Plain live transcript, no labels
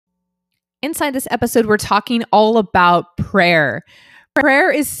Inside this episode, we're talking all about prayer.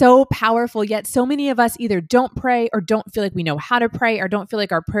 Prayer is so powerful, yet so many of us either don't pray or don't feel like we know how to pray or don't feel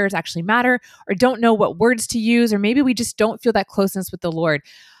like our prayers actually matter or don't know what words to use, or maybe we just don't feel that closeness with the Lord.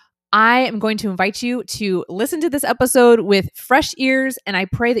 I am going to invite you to listen to this episode with fresh ears, and I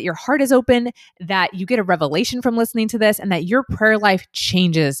pray that your heart is open, that you get a revelation from listening to this, and that your prayer life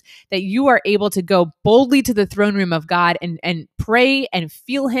changes, that you are able to go boldly to the throne room of God and pray and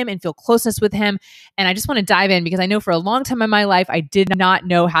feel Him and feel closeness with Him. And I just want to dive in because I know for a long time in my life, I did not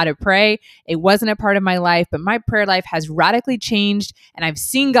know how to pray. It wasn't a part of my life, but my prayer life has radically changed, and I've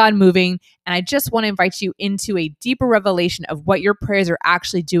seen God moving. And I just want to invite you into a deeper revelation of what your prayers are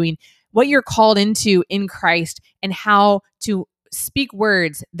actually doing, what you're called into in Christ, and how to speak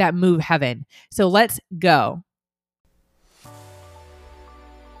words that move heaven. So let's go.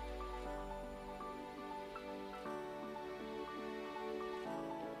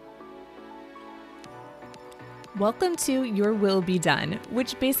 Welcome to Your Will Be Done,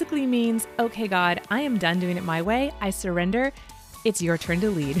 which basically means, okay, God, I am done doing it my way. I surrender. It's your turn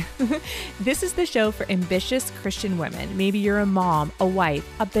to lead. This is the show for ambitious Christian women. Maybe you're a mom, a wife,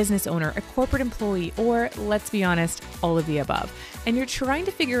 a business owner, a corporate employee, or let's be honest, all of the above. And you're trying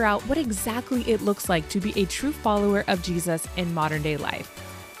to figure out what exactly it looks like to be a true follower of Jesus in modern day life.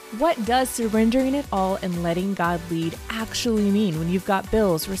 What does surrendering it all and letting God lead actually mean when you've got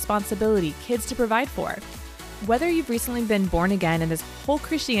bills, responsibility, kids to provide for? Whether you've recently been born again and this whole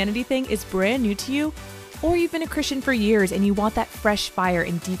Christianity thing is brand new to you, or you've been a Christian for years and you want that fresh fire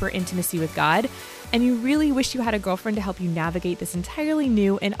and deeper intimacy with God, and you really wish you had a girlfriend to help you navigate this entirely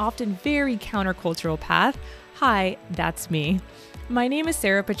new and often very countercultural path, hi, that's me. My name is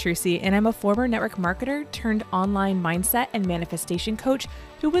Sarah Petrucci, and I'm a former network marketer turned online mindset and manifestation coach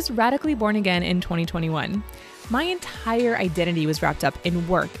who was radically born again in 2021. My entire identity was wrapped up in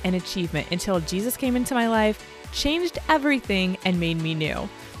work and achievement until Jesus came into my life, changed everything, and made me new.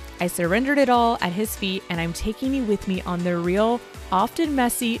 I surrendered it all at His feet, and I'm taking you with me on the real, often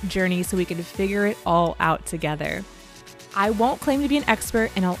messy journey so we can figure it all out together. I won't claim to be an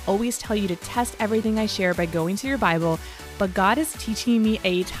expert, and I'll always tell you to test everything I share by going to your Bible, but God is teaching me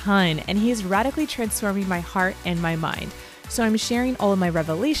a ton, and He is radically transforming my heart and my mind. So I'm sharing all of my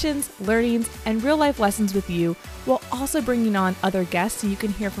revelations, learnings, and real life lessons with you, while also bringing on other guests so you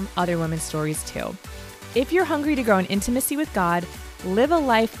can hear from other women's stories too. If you're hungry to grow in intimacy with God, live a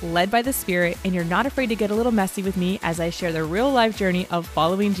life led by the Spirit, and you're not afraid to get a little messy with me as I share the real life journey of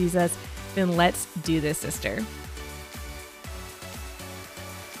following Jesus, then let's do this, sister.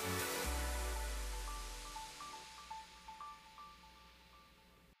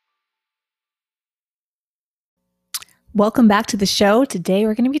 Welcome back to the show. Today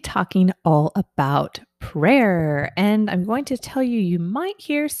we're going to be talking all about prayer, and I'm going to tell you, you might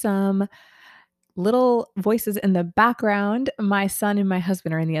hear some little voices in the background. My son and my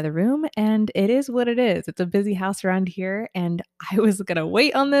husband are in the other room, and it is what it is. It's a busy house around here, and I was going to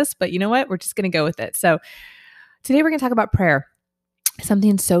wait on this, but you know what? We're just going to go with it. So today we're going to talk about prayer,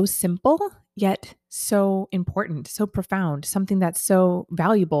 something so simple, yet so important, so profound, something that's so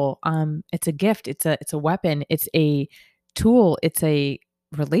valuable. It's a gift. It's a weapon. It's a tool. It's a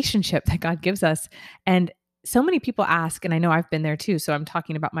relationship that God gives us. And so many people ask, and I know I've been there too, so I'm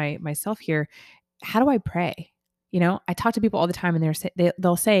talking about myself here. How do I pray? I talk to people all the time, and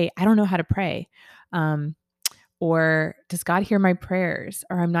they'll say, I don't know how to pray. Or does God hear my prayers?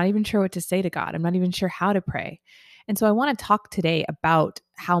 Or I'm not even sure what to say to God. I'm not even sure how to pray. And so I want to talk today about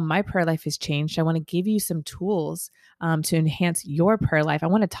how my prayer life has changed. I want to give you some tools to enhance your prayer life. I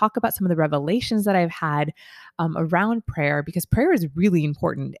want to talk about some of the revelations that I've had around prayer, because prayer is really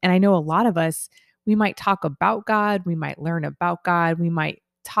important. And I know a lot of us, we might talk about God, we might learn about God, we might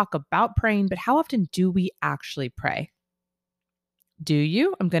talk about praying, but how often do we actually pray? Do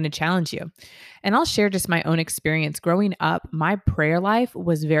you? I'm going to challenge you. And I'll share just my own experience. Growing up, my prayer life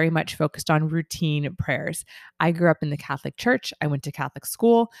was very much focused on routine prayers. I grew up in the Catholic Church. I went to Catholic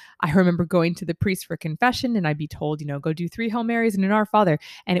school. I remember going to the priest for confession, and I'd be told, go do 3 Hail Marys and an Our Father.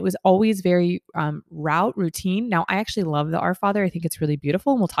 And it was always very routine. Now, I actually love the Our Father. I think it's really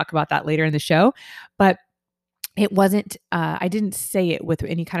beautiful, and we'll talk about that later in the show. But it wasn't, I didn't say it with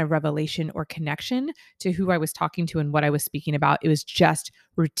any kind of revelation or connection to who I was talking to and what I was speaking about. It was just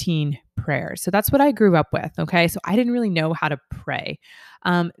routine prayer. So that's what I grew up with. Okay. So I didn't really know how to pray.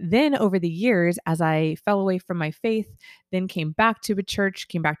 Then over the years, as I fell away from my faith, then came back to a church,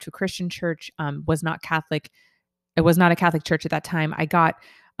 came back to a Christian church, was not Catholic. It was not a Catholic church at that time. I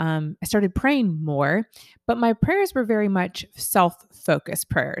started praying more, but my prayers were very much self-focused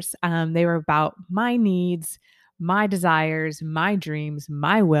prayers. They were about my needs, my desires, my dreams,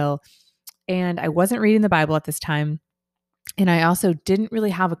 my will. And I wasn't reading the Bible at this time. And I also didn't really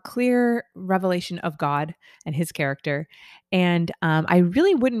have a clear revelation of God and his character. And I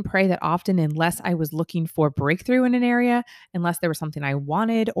really wouldn't pray that often unless I was looking for breakthrough in an area, unless there was something I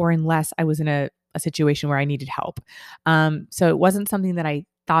wanted, or unless I was in a situation where I needed help. So it wasn't something that I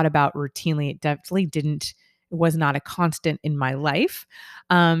thought about routinely. It definitely didn't, it was not a constant in my life.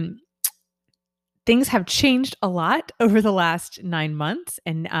 Um, Things have changed a lot over the last 9 months,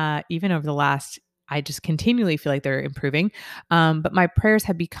 and even over the last, I just continually feel like they're improving. But my prayers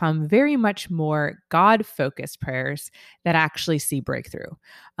have become very much more God focused prayers that actually see breakthrough.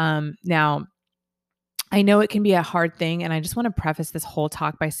 Now, I know it can be a hard thing. And I just want to preface this whole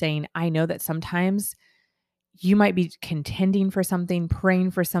talk by saying I know that sometimes you might be contending for something,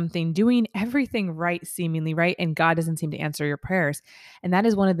 praying for something, doing everything right, seemingly right, and God doesn't seem to answer your prayers. And that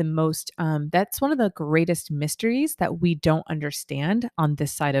is one of the that's one of the greatest mysteries that we don't understand on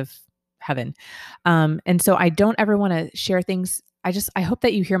this side of heaven. And so I don't ever want to share things. I hope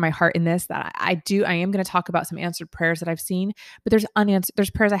that you hear my heart in this, that I am going to talk about some answered prayers that I've seen, but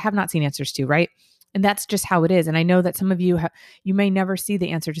there's prayers I have not seen answers to, right? And that's just how it is. And I know that some of you you may never see the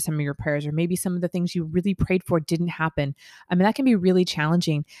answer to some of your prayers, or maybe some of the things you really prayed for didn't happen. I mean, that can be really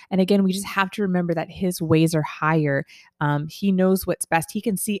challenging. And again, we just have to remember that his ways are higher. He knows what's best. He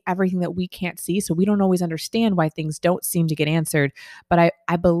can see everything that we can't see. So we don't always understand why things don't seem to get answered. But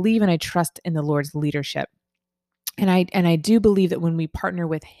I believe and I trust in the Lord's leadership. And I do believe that when we partner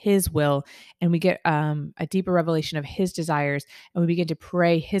with his will and we get a deeper revelation of his desires, and we begin to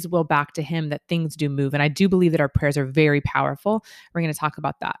pray his will back to him, that things do move. And I do believe that our prayers are very powerful. We're going to talk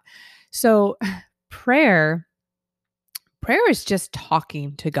about that. So prayer is just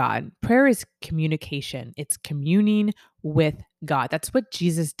talking to God. Prayer is communication. It's communing with God. That's what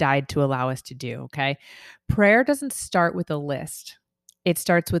Jesus died to allow us to do, okay? Prayer doesn't start with a list. It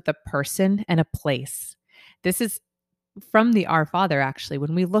starts with a person and a place. This is from the Our Father, actually.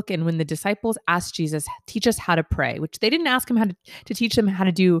 When we look and when the disciples asked Jesus, teach us how to pray, which they didn't ask him to teach them how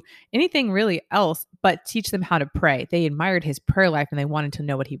to do anything really else, but teach them how to pray. They admired his prayer life and they wanted to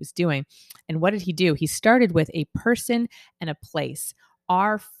know what he was doing. And what did he do? He started with a person and a place.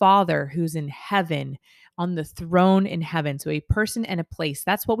 Our Father who's in heaven, on the throne in heaven. So a person and a place.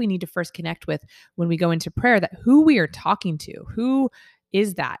 That's what we need to first connect with when we go into prayer, that who we are talking to, who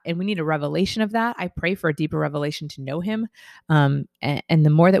is that? And we need a revelation of that. I pray for a deeper revelation to know him. And the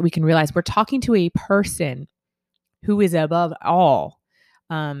more that we can realize we're talking to a person who is above all,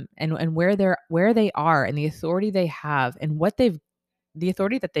 and where they are and the authority they have and the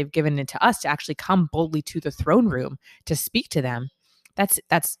authority that they've given it to us to actually come boldly to the throne room to speak to them.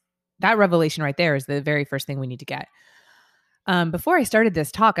 That revelation right there is the very first thing we need to get. Before I started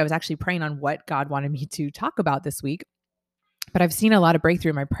this talk, I was actually praying on what God wanted me to talk about this week. But I've seen a lot of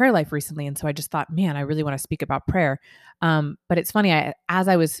breakthrough in my prayer life recently. And so I just thought, man, I really want to speak about prayer. But it's funny, as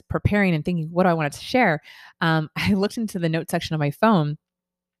I was preparing and thinking what do I wanted to share, I looked into the note section of my phone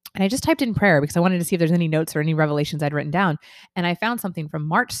and I just typed in prayer because I wanted to see if there's any notes or any revelations I'd written down. And I found something from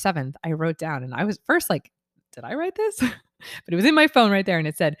March 7th I wrote down. And I was first like, did I write this? But it was in my phone right there. And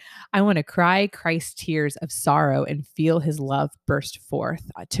it said, I want to cry Christ's tears of sorrow and feel his love burst forth,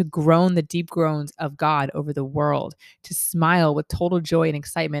 to groan the deep groans of God over the world, to smile with total joy and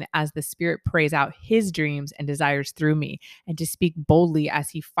excitement as the Spirit prays out his dreams and desires through me, and to speak boldly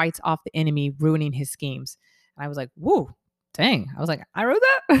as he fights off the enemy, ruining his schemes. And I was like, whoa, dang. I was like, I wrote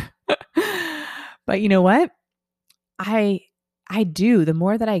that. But you know what? I do. The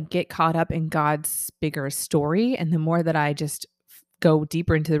more that I get caught up in God's bigger story, and the more that I just go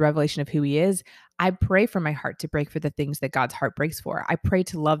deeper into the revelation of who he is, I pray for my heart to break for the things that God's heart breaks for. I pray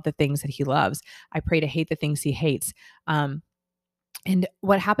to love the things that he loves. I pray to hate the things he hates. And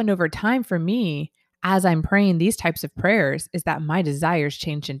what happened over time for me as I'm praying these types of prayers is that my desires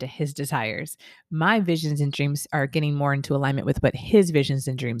change into his desires. My visions and dreams are getting more into alignment with what his visions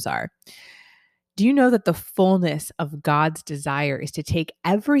and dreams are. Do you know that the fullness of God's desire is to take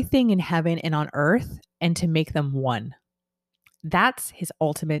everything in heaven and on earth and to make them one? That's his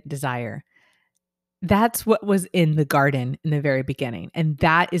ultimate desire. That's what was in the garden in the very beginning. And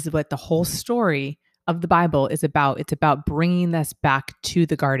that is what the whole story of the Bible is about. It's about bringing us back to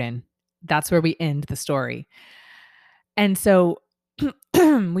the garden. That's where we end the story. And so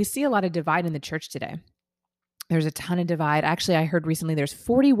we see a lot of divide in the church today. There's a ton of divide. Actually, I heard recently there's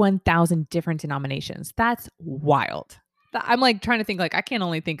 41,000 different denominations. That's wild. I'm like trying to think, like, I can't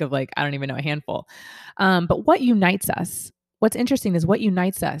only think of like, I don't even know, a handful. But what unites us? What's interesting is what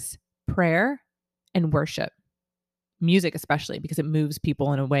unites us: prayer and worship, music, especially because it moves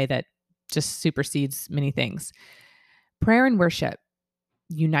people in a way that just supersedes many things. Prayer and worship.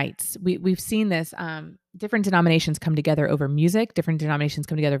 unites. We've seen this. Different denominations come together over music. Different denominations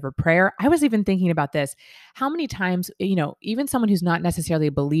come together over prayer. I was even thinking about this. How many times, even someone who's not necessarily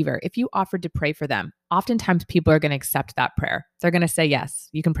a believer, if you offered to pray for them, oftentimes people are going to accept that prayer. They're going to say, yes,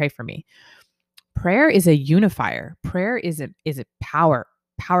 you can pray for me. Prayer is a unifier. Prayer is a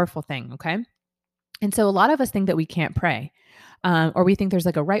powerful thing. Okay. And so a lot of us think that we can't pray. Or we think there's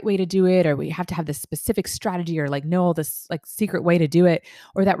like a right way to do it, or we have to have this specific strategy, or like know this like secret way to do it,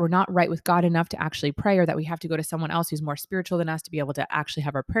 or that we're not right with God enough to actually pray, or that we have to go to someone else who's more spiritual than us to be able to actually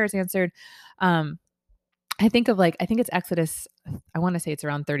have our prayers answered. I think it's Exodus, I want to say it's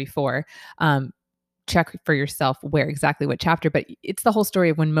around 34. Check for yourself where exactly what chapter, but it's the whole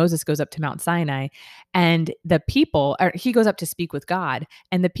story of when Moses goes up to Mount Sinai and he goes up to speak with God,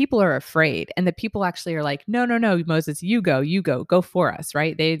 and the people are afraid. And the people actually are like, no, Moses, you go for us.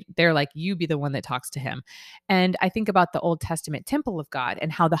 Right. They're like, you be the one that talks to him. And I think about the Old Testament temple of God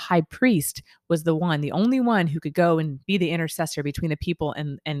and how the high priest was the only one who could go and be the intercessor between the people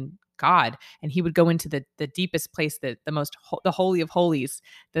and God. And he would go into the deepest place, the holy of holies,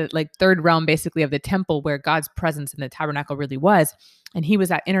 the like third realm basically of the temple, where God's presence in the tabernacle really was. And he was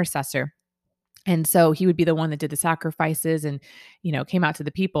that intercessor. And so he would be the one that did the sacrifices and, came out to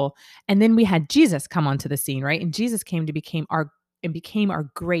the people. And then we had Jesus come onto the scene, right? And Jesus came to became our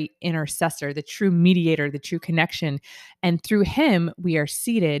great intercessor, the true mediator, the true connection. And through him, we are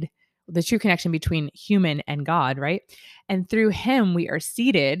seated, the true connection between human and God, right? And through him, we are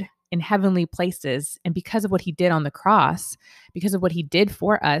seated in heavenly places. And because of what he did on the cross, because of what he did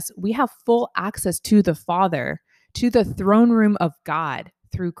for us, we have full access to the Father, to the throne room of God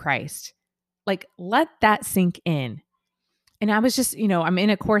through Christ. Like, let that sink in. And I was just, I'm in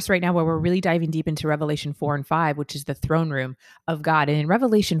a course right now where we're really diving deep into Revelation 4 and 5, which is the throne room of God. And in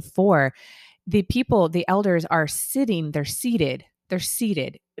Revelation 4, the elders are sitting, they're seated.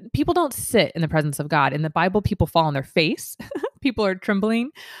 People don't sit in the presence of God. In the Bible, people fall on their face. People are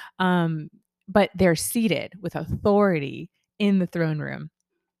trembling. But they're seated with authority in the throne room.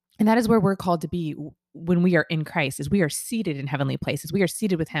 And that is where we're called to be when we are in Christ, is we are seated in heavenly places. We are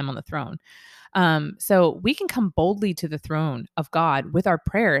seated with him on the throne. So we can come boldly to the throne of God with our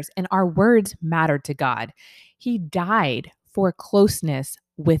prayers, and our words matter to God. He died for closeness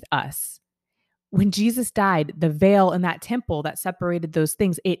with us. When Jesus died, the veil in that temple that separated those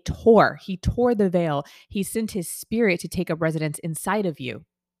things, it tore. He tore the veil. He sent his spirit to take up residence inside of you.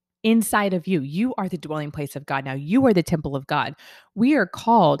 Inside of you. You are the dwelling place of God now. You are the temple of God. We are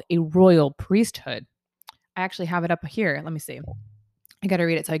called a royal priesthood. I actually have it up here. Let me see. I got to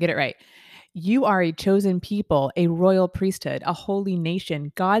read it so I get it right. You are a chosen people, a royal priesthood, a holy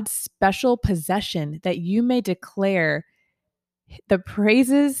nation, God's special possession, that you may declare the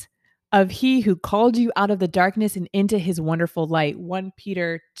praises of he who called you out of the darkness and into his wonderful light. 1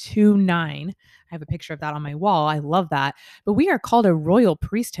 Peter 2:9. I have a picture of that on my wall. I love that. But we are called a royal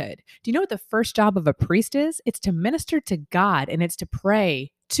priesthood. Do you know what the first job of a priest is? It's to minister to God, and it's to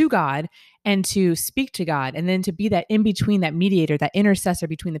pray to God and to speak to God, and then to be that in between, that mediator, that intercessor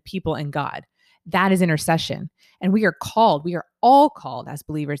between the people and God. That is intercession. And we are all called as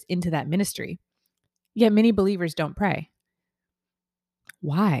believers into that ministry. Yet many believers don't pray.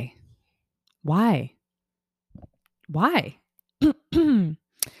 Why? I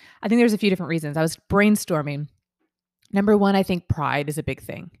think there's a few different reasons. I was brainstorming. Number one, I think pride is a big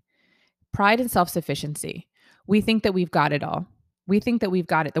thing. Pride and self-sufficiency. We think that we've got it all. We think that we've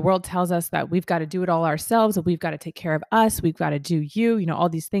got it. The world tells us that we've got to do it all ourselves, that we've got to take care of us, we've got to do all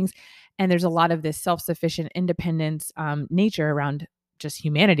these things. And there's a lot of this self-sufficient independence nature around just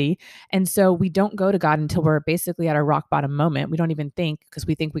humanity. And so we don't go to God until we're basically at our rock bottom moment. We don't even think, because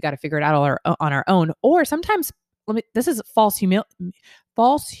we think we got to figure it out on our own. Or sometimes, this is false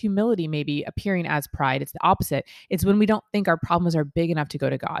humility, maybe appearing as pride. It's the opposite. It's when we don't think our problems are big enough to go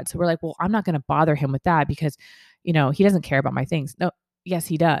to God. So we're like, well, I'm not going to bother him with that because, he doesn't care about my things. No, yes,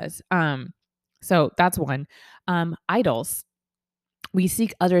 he does. So that's one. Idols. We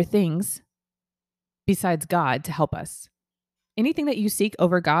seek other things besides God to help us. Anything that you seek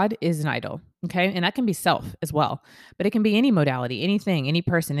over God is an idol, okay? And that can be self as well, but it can be any modality, anything, any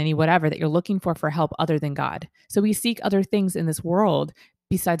person, any whatever that you're looking for help other than God. So we seek other things in this world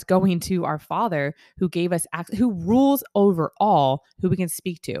besides going to our Father who gave us access, who rules over all, who we can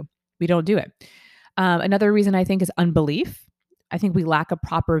speak to. We don't do it. Another reason I think is unbelief. I think we lack a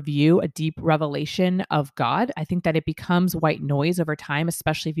proper view, a deep revelation of God. I think that it becomes white noise over time,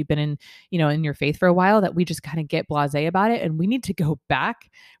 especially if you've been in your faith for a while, that we just kind of get blasé about it. And we need to go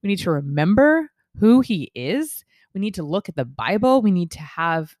back. We need to remember who he is. We need to look at the Bible. We need to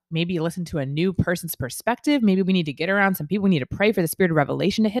have maybe listen to a new person's perspective. Maybe we need to get around some people. We need to pray for the spirit of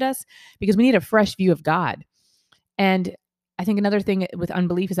revelation to hit us because we need a fresh view of God. And I think another thing with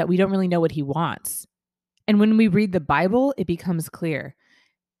unbelief is that we don't really know what he wants. And when we read the Bible, it becomes clear.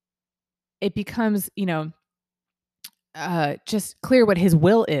 It becomes, just clear what his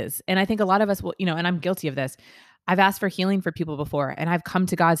will is. And I think a lot of us will, and I'm guilty of this. I've asked for healing for people before, and I've come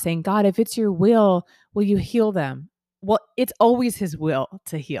to God saying, God, if it's your will you heal them? Well, it's always his will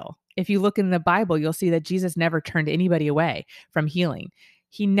to heal. If you look in the Bible, you'll see that Jesus never turned anybody away from healing.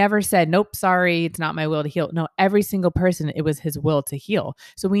 He never said, nope, sorry, it's not my will to heal. No, every single person, it was his will to heal.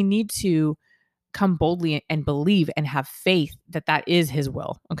 So we need to come boldly and believe and have faith that that is his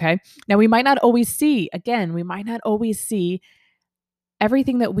will. Okay. Now we might not always see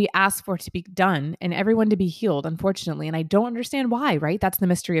everything that we ask for to be done and everyone to be healed, unfortunately. And I don't understand why, right? That's the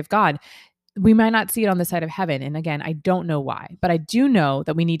mystery of God. We might not see it on the side of heaven. And again, I don't know why, but I do know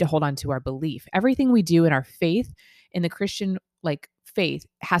that we need to hold on to our belief. Everything we do in our faith, in the Christian faith,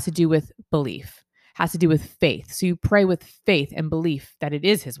 has to do with belief, has to do with faith. So you pray with faith and belief that it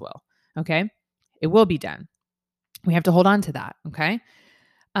is his will. Okay. It will be done. We have to hold on to that. Okay.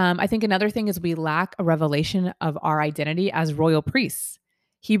 I think another thing is we lack a revelation of our identity as royal priests.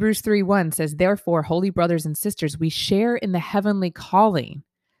 Hebrews 3:1 says, therefore, holy brothers and sisters, we share in the heavenly calling.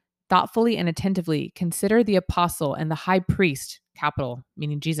 Thoughtfully and attentively consider the apostle and the high priest, capital,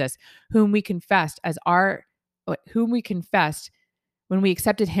 meaning Jesus, whom we confessed when we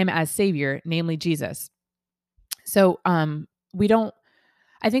accepted him as Savior, namely Jesus. So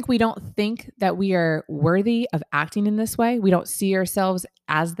I think we don't think that we are worthy of acting in this way. We don't see ourselves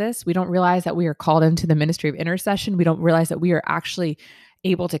as this. We don't realize that we are called into the ministry of intercession. We don't realize that we are actually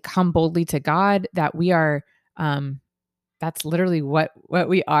able to come boldly to God, that we are, that's literally what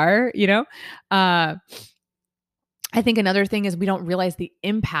we are, I think another thing is we don't realize the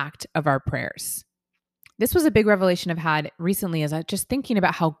impact of our prayers. This was a big revelation I've had recently as I just thinking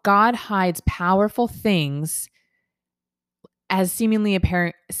about how God hides powerful things as seemingly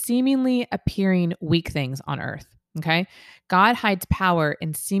appearing weak things on earth. Okay. God hides power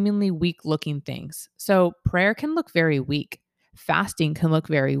in seemingly weak looking things. So prayer can look very weak. Fasting can look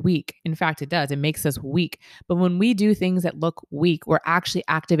very weak. In fact, it does. It makes us weak. But when we do things that look weak, we're actually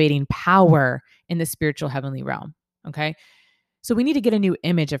activating power in the spiritual heavenly realm. Okay. So we need to get a new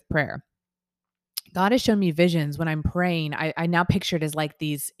image of prayer. God has shown me visions when I'm praying. I now picture it as like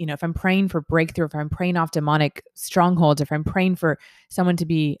these, if I'm praying for breakthrough, if I'm praying off demonic strongholds, if I'm praying for someone to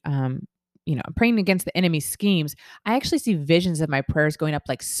be, praying against the enemy's schemes, I actually see visions of my prayers going up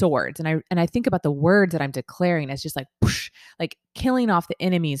like swords. And I think about the words that I'm declaring as just like, whoosh, like killing off the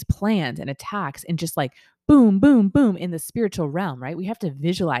enemy's plans and attacks and just like boom, boom, boom in the spiritual realm, right? We have to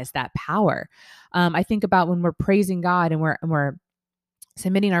visualize that power. I think about when we're praising God and we're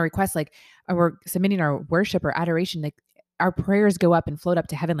submitting our requests, or we're submitting our worship or adoration, like our prayers go up and float up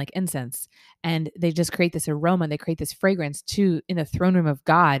to heaven like incense, and they just create this aroma. They create this fragrance in the throne room of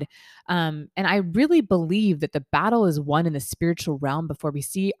God. And I really believe that the battle is won in the spiritual realm before we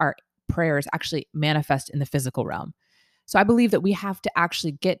see our prayers actually manifest in the physical realm. So I believe that we have to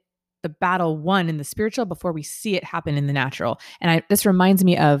actually get the battle won in the spiritual before we see it happen in the natural. And this reminds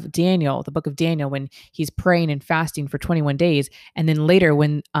me of Daniel, the book of Daniel, when he's praying and fasting for 21 days. And then later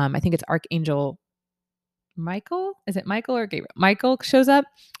when I think it's Archangel Michael, is it Michael or Gabriel? Michael shows up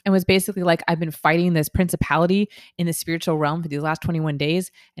and was basically like, I've been fighting this principality in the spiritual realm for these last 21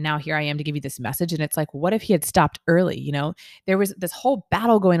 days. And now here I am to give you this message. And it's like, what if he had stopped early? There was this whole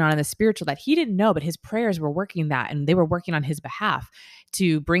battle going on in the spiritual that he didn't know, but his prayers were working that, and they were working on his behalf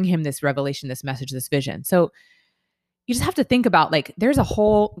to bring him this revelation, this message, this vision. So you just have to think about, there's a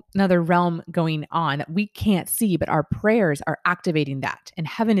whole another realm going on that we can't see, but our prayers are activating that, and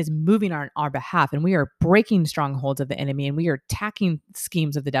heaven is moving on our behalf, and we are breaking strongholds of the enemy, and we are attacking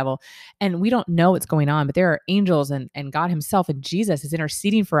schemes of the devil, and we don't know what's going on, but there are angels and God himself and Jesus is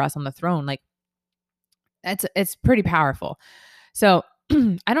interceding for us on the throne. It's pretty powerful. So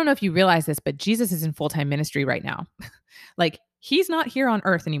I don't know if you realize this, but Jesus is in full-time ministry right now. He's not here on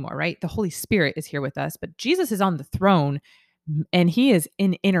earth anymore, right? The Holy Spirit is here with us, but Jesus is on the throne and he is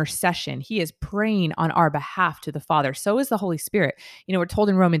in intercession. He is praying on our behalf to the Father. So is the Holy Spirit. We're told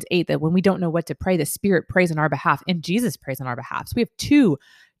in Romans 8 that when we don't know what to pray, the Spirit prays on our behalf and Jesus prays on our behalf. So we have two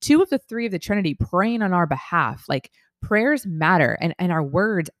of the three of the Trinity praying on our behalf. Prayers matter, and our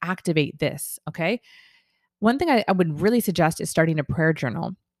words activate this, okay? One thing I would really suggest is starting a prayer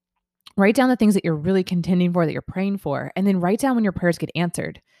journal. Write down the things that you're really contending for, that you're praying for, and then write down when your prayers get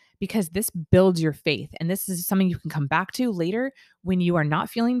answered, because this builds your faith. And this is something you can come back to later when you are not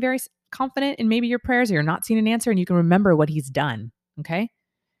feeling very confident in maybe your prayers or you're not seeing an answer and you can remember what he's done. Okay.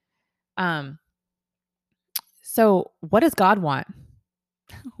 Um, so what does God want?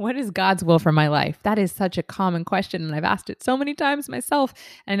 What is God's will for my life? That is such a common question. And I've asked it so many times myself.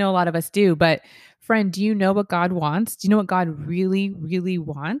 I know a lot of us do. But friend, do you know what God wants? Do you know what God really, really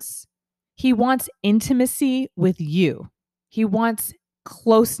wants? He wants intimacy with you. He wants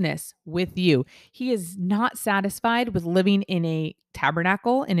closeness with you. He is not satisfied with living in a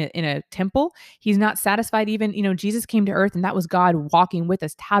tabernacle, in a temple. He's not satisfied even, Jesus came to earth and that was God walking with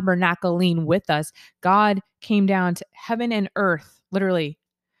us, tabernacling with us. God came down to heaven and earth, literally,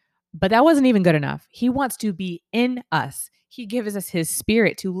 but that wasn't even good enough. He wants to be in us. He gives us his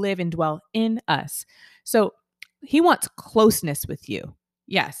spirit to live and dwell in us. So he wants closeness with you.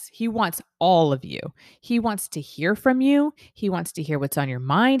 Yes, he wants all of you. He wants to hear from you. He wants to hear what's on your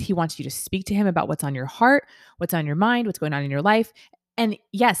mind. He wants you to speak to him about what's on your heart, what's on your mind, what's going on in your life. And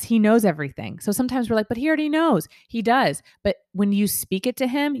yes, he knows everything. So sometimes we're like, but he already knows. He does. But when you speak it to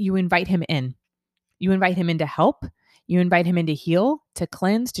him, you invite him in. You invite him in to help. You invite him in to heal, to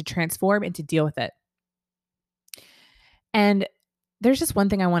cleanse, to transform, and to deal with it. And there's just one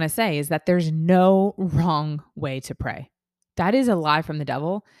thing I want to say is that there's no wrong way to pray. That is a lie from the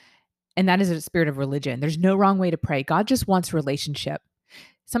devil. And that is a spirit of religion. There's no wrong way to pray. God just wants relationship.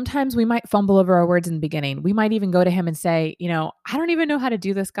 Sometimes we might fumble over our words in the beginning. We might even go to him and say, I don't even know how to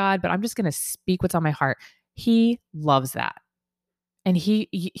do this, God, but I'm just going to speak what's on my heart. He loves that. And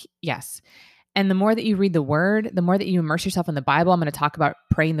yes. And the more that you read the word, the more that you immerse yourself in the Bible, I'm going to talk about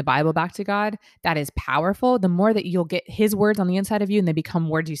praying the Bible back to God. That is powerful. The more that you'll get his words on the inside of you and they become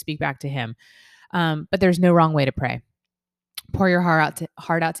words you speak back to him. But there's no wrong way to pray. Pour your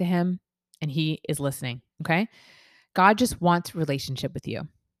heart out to him and he is listening. Okay. God just wants relationship with you.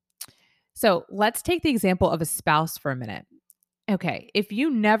 So let's take the example of a spouse for a minute. Okay. If you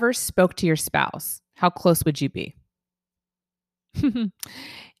never spoke to your spouse, how close would you be?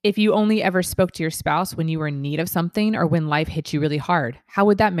 If you only ever spoke to your spouse when you were in need of something or when life hit you really hard, how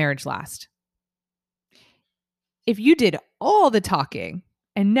would that marriage last? If you did all the talking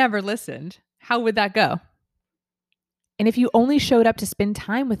and never listened, how would that go? And if you only showed up to spend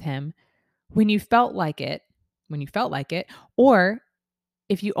time with him when you felt like it, or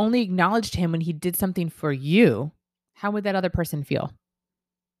if you only acknowledged him when he did something for you, how would that other person feel?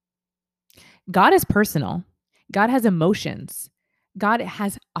 God is personal. God has emotions. God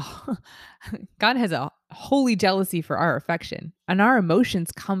has a holy jealousy for our affection, and our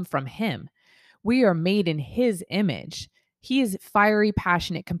emotions come from him. We are made in his image. He is fiery,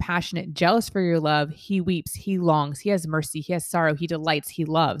 passionate, compassionate, jealous for your love. He weeps, he longs, he has mercy, he has sorrow, he delights, he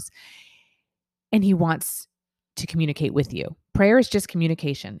loves. And he wants to communicate with you. Prayer is just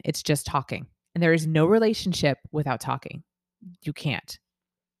communication. It's just talking. And there is no relationship without talking. You can't.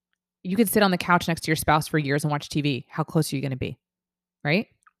 You could sit on the couch next to your spouse for years and watch TV. How close are you going to be? Right?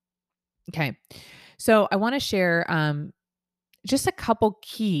 Okay. So I want to share just a couple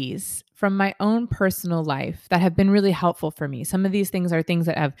keys from my own personal life that have been really helpful for me. Some of these things are things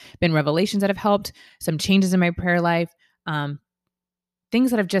that have been revelations that have helped, some changes in my prayer life, things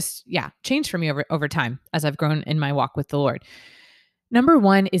that have just, changed for me over time as I've grown in my walk with the Lord. Number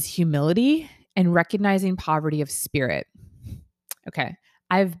one is humility and recognizing poverty of spirit. Okay.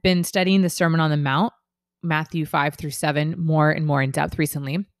 I've been studying the Sermon on the Mount, Matthew 5-7, more and more in depth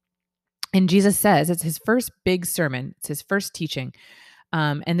recently. And Jesus says it's his first big sermon. It's his first teaching.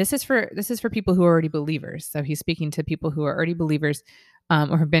 And this is for people who are already believers. So he's speaking to people who are already believers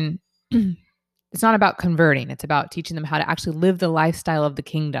or have been, it's not about converting. It's about teaching them how to actually live the lifestyle of the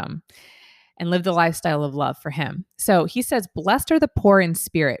kingdom and live the lifestyle of love for him. So he says, blessed are the poor in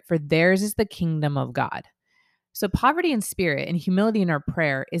spirit, for theirs is the kingdom of God. So poverty in spirit and humility in our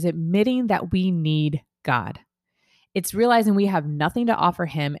prayer is admitting that we need God. It's realizing we have nothing to offer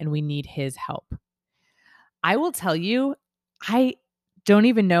him and we need his help. I will tell you, I don't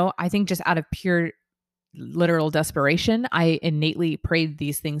even know. I think just out of pure literal desperation, I innately prayed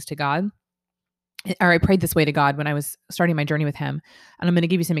these things to God. Or I prayed this way to God when I was starting my journey with him. And I'm going to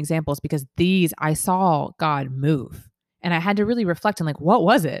give you some examples because I saw God move. And I had to really reflect on what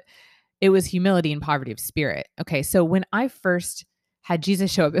was it? It was humility and poverty of spirit. Okay, so when I first had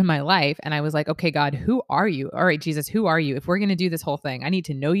Jesus show up in my life and I was like, okay, God, who are you? All right, Jesus, who are you? If we're going to do this whole thing, I need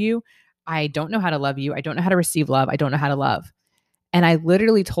to know you. I don't know how to love you. I don't know how to receive love. I don't know how to love. And I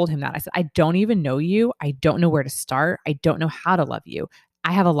literally told him that. I said, I don't even know you. I don't know where to start. I don't know how to love you.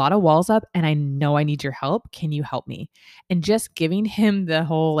 I have a lot of walls up and I know I need your help. Can you help me? And just giving him the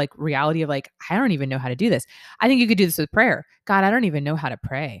whole reality of I don't even know how to do this. I think you could do this with prayer. God, I don't even know how to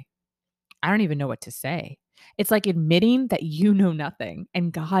pray. I don't even know what to say. It's like admitting that you know nothing,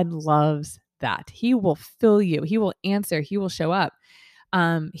 and God loves that. He will fill you. He will answer. He will show up.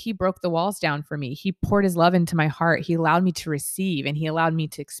 He broke the walls down for me. He poured his love into my heart. He allowed me to receive, and he allowed me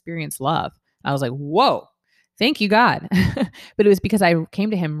to experience love. I was like, whoa, thank you, God. But it was because I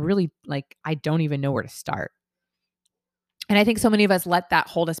came to him really like, I don't even know where to start. And I think so many of us let that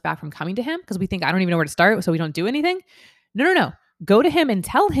hold us back from coming to him because we think, I don't even know where to start, so we don't do anything. No, no, no. Go to him and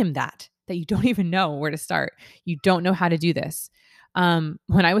tell him that you don't even know where to start. You don't know how to do this. When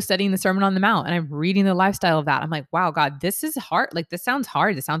I was studying the Sermon on the Mount and I'm reading the lifestyle of that, I'm like, wow, God, this is hard. Like, this sounds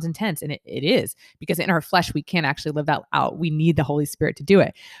hard. This sounds intense. And it is, because in our flesh, we can't actually live that out. We need the Holy Spirit to do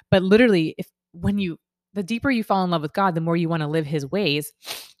it. But literally, the deeper you fall in love with God, the more you want to live his ways.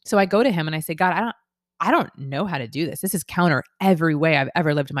 So I go to him and I say, God, I don't know how to do this. This is counter every way I've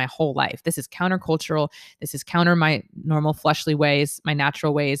ever lived my whole life. This is countercultural. This is counter my normal fleshly ways, my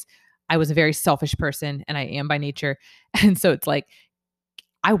natural ways. I was a very selfish person, and I am by nature. And so it's like,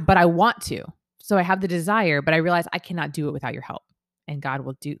 but I want to. So I have the desire, but I realize I cannot do it without your help. And God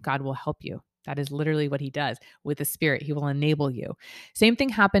will help you. That is literally what he does with the Spirit. He will enable you. Same thing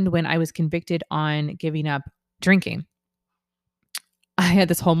happened when I was convicted on giving up drinking. I had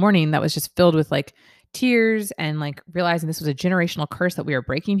this whole morning that was just filled with like tears and like realizing this was a generational curse that we were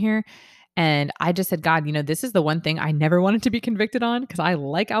breaking here. And I just said, God, this is the one thing I never wanted to be convicted on, because I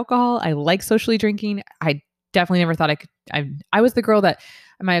like alcohol. I like socially drinking. I definitely never thought I could. I was the girl that,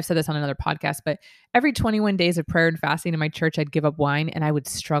 I might have said this on another podcast, but every 21 days of prayer and fasting in my church, I'd give up wine, and I would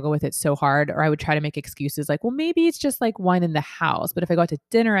struggle with it so hard. Or I would try to make excuses like, well, maybe it's just like wine in the house, but if I go out to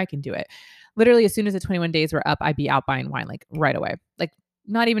dinner, I can do it. Literally, as soon as the 21 days were up, I'd be out buying wine like right away. Like,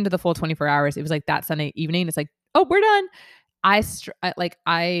 not even to the full 24 hours. It was like that Sunday evening. It's like, oh, we're done.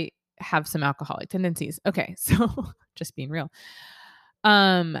 I have some alcoholic tendencies. Okay. So just being real.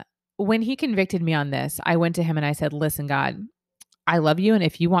 When he convicted me on this, I went to him and I said, listen, God, I love you. And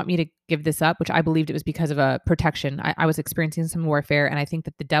if you want me to give this up, which I believed it was because of a protection, I was experiencing some warfare. And I think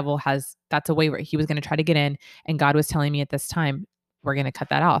that the devil that's a way where he was going to try to get in. And God was telling me at this time, we're going to cut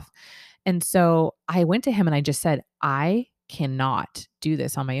that off. And so I went to him and I just said, I cannot do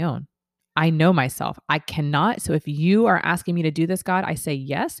this on my own. I know myself. I cannot. So if you are asking me to do this, God, I say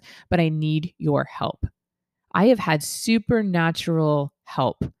yes, but I need your help. I have had supernatural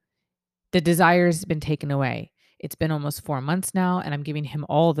help. The desire's been taken away. It's been almost 4 months now, and I'm giving him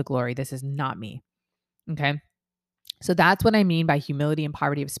all the glory. This is not me. Okay. So that's what I mean by humility and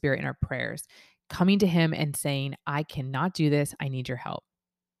poverty of spirit in our prayers. Coming to him and saying, I cannot do this. I need your help.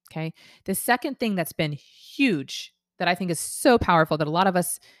 Okay. The second thing that's been huge that I think is so powerful that a lot of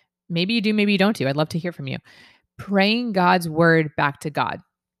us, maybe you do, maybe you don't do. I'd love to hear from you. Praying God's word back to God.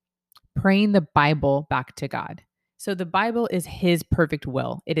 Praying the Bible back to God. So the Bible is his perfect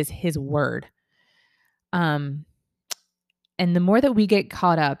will. It is his word. And the more that we get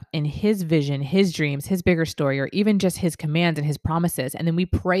caught up in his vision, his dreams, his bigger story, or even just his commands and his promises, and then we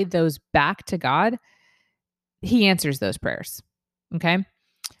pray those back to God, he answers those prayers. Okay.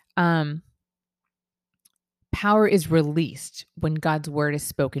 Power is released when God's word is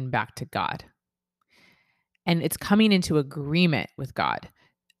spoken back to God. And it's coming into agreement with God.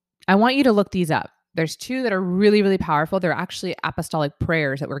 I want you to look these up. There's two that are really, really powerful. They're actually apostolic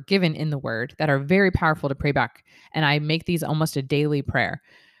prayers that were given in the word that are very powerful to pray back. And I make these almost a daily prayer.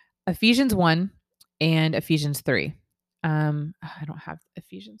 Ephesians 1 and Ephesians 3. I don't have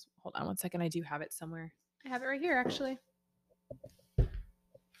Ephesians. Hold on one second. I do have it somewhere. I have it right here, actually.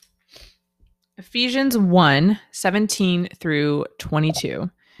 Ephesians 1, 17 through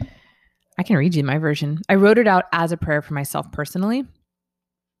 22. I can read you my version. I wrote it out as a prayer for myself personally.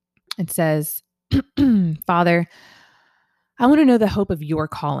 It says, Father, I want to know the hope of your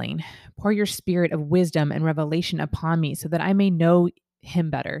calling. Pour your spirit of wisdom and revelation upon me so that I may know him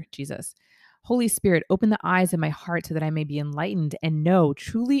better, Jesus. Holy Spirit, open the eyes of my heart so that I may be enlightened and know,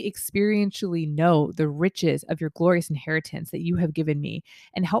 truly experientially know the riches of your glorious inheritance that you have given me,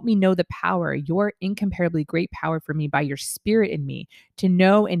 and help me know the power, your incomparably great power for me by your spirit in me, to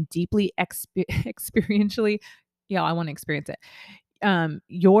know and deeply experientially, I want to experience it.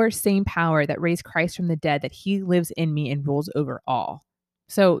 Your same power that raised Christ from the dead, that he lives in me and rules over all.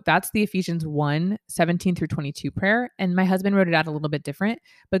 So that's the Ephesians 1, 17 through 22 prayer. And my husband wrote it out a little bit different,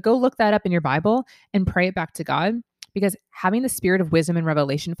 but go look that up in your Bible and pray it back to God, because having the spirit of wisdom and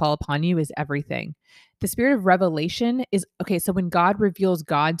revelation fall upon you is everything. The spirit of revelation is, okay, so when God reveals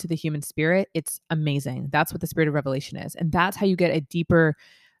God to the human spirit, it's amazing. That's what the spirit of revelation is. And that's how you get a deeper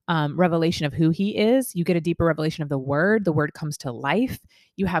revelation of who he is. You get a deeper revelation of the word. The word comes to life.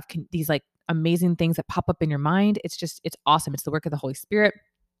 You have these like amazing things that pop up in your mind. It's awesome. It's the work of the Holy Spirit,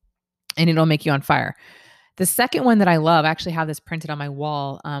 and it'll make you on fire. The second one that I love, I actually have this printed on my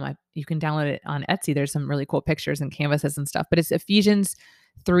wall. You can download it on Etsy. There's some really cool pictures and canvases and stuff, but it's Ephesians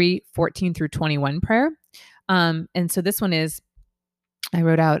 3:14 through 21 prayer. And so this one is, I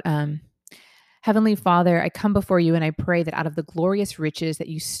wrote out, Heavenly Father, I come before you and I pray that out of your glorious riches, that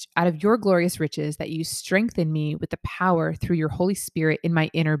you strengthen me with the power through your Holy Spirit in my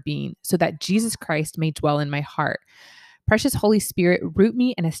inner being, so that Jesus Christ may dwell in my heart. Precious Holy Spirit, root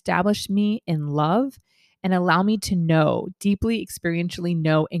me and establish me in love and allow me to know, deeply experientially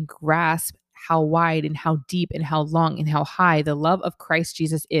know and grasp how wide and how deep and how long and how high the love of Christ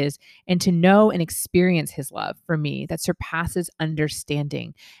Jesus is, and to know and experience his love for me that surpasses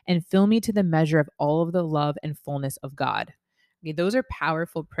understanding, and fill me to the measure of all of the love and fullness of God. Okay, those are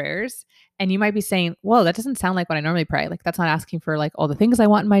powerful prayers. And you might be saying, whoa, that doesn't sound like what I normally pray. Like, that's not asking for like all the things I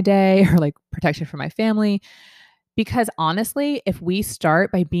want in my day or like protection for my family. Because honestly, if we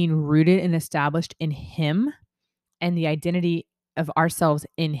start by being rooted and established in him and the identity of ourselves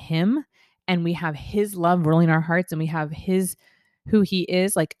in him, and we have his love ruling our hearts and we have his who he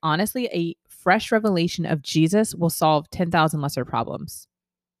is, like honestly, a fresh revelation of Jesus will solve 10,000 lesser problems.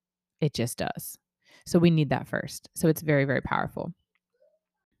 It just does. So we need that first. So it's very, very powerful.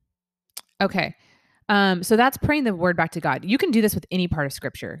 Okay. So that's praying the word back to God. You can do this with any part of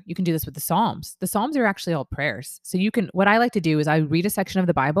scripture. You can do this with the Psalms. The Psalms are actually all prayers. So what I like to do is I read a section of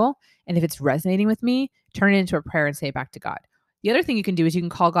the Bible, and if it's resonating with me, turn it into a prayer and say it back to God. The other thing you can do is you can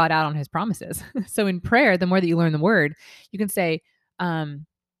call God out on his promises. So in prayer, the more that you learn the word, you can say,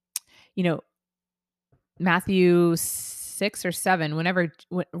 Matthew 6 or 7,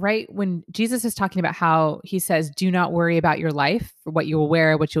 right when Jesus is talking about how he says, do not worry about your life, for what you will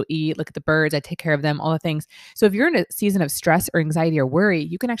wear, what you'll eat, look at the birds, I take care of them, all the things. So if you're in a season of stress or anxiety or worry,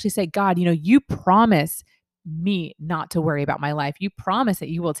 you can actually say, God, you promise me not to worry about my life. You promise that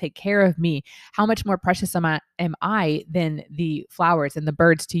you will take care of me. How much more precious am I than the flowers and the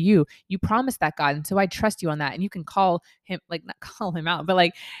birds to you? You promise that, God. And so I trust you on that. And you can call him, like not call him out, but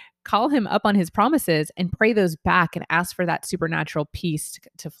like call him up on his promises and pray those back and ask for that supernatural peace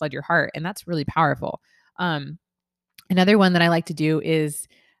to flood your heart. And that's really powerful. Another one that I like to do is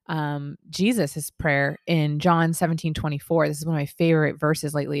Jesus' prayer in John 17:24. This is one of my favorite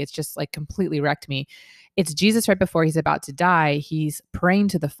verses lately. It's just like completely wrecked me. It's Jesus right before he's about to die. He's praying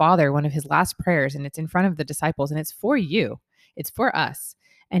to the Father, one of his last prayers, and it's in front of the disciples, and it's for you. It's for us.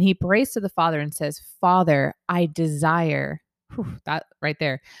 And he prays to the Father and says, Father, I desire, that right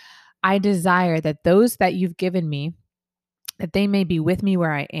there, I desire that those that you've given me, that they may be with me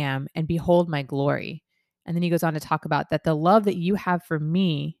where I am and behold my glory. And then he goes on to talk about that the love that you have for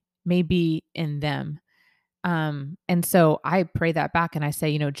me may be in them. And so I pray that back and I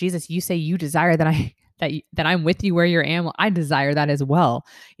say, Jesus, you say you desire that I'm with you where you am. Well, I desire that as well.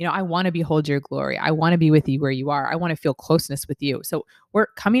 I want to behold your glory. I want to be with you where you are. I want to feel closeness with you. So we're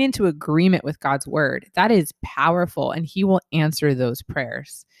coming into agreement with God's word. That is powerful, and he will answer those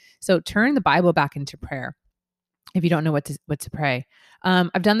prayers. So turn the Bible back into prayer if you don't know what to pray.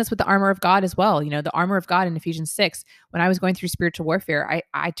 I've done this with the armor of God as well. The armor of God in Ephesians 6, when I was going through spiritual warfare,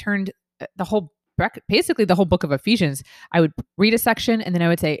 I turned basically the whole book of Ephesians. I would read a section and then I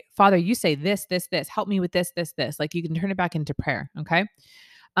would say, Father, you say this, this, this, help me with this, this, this. Like, you can turn it back into prayer. Okay.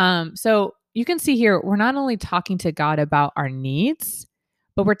 So you can see here, we're not only talking to God about our needs,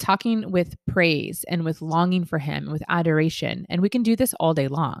 but we're talking with praise and with longing for him, with adoration. And we can do this all day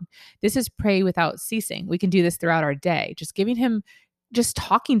long. This is pray without ceasing. We can do this throughout our day, just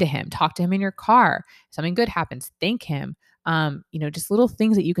talking to him. Talk to him in your car. Something good happens, thank him. Just little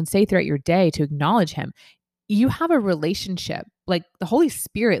things that you can say throughout your day to acknowledge him. You have a relationship, like the Holy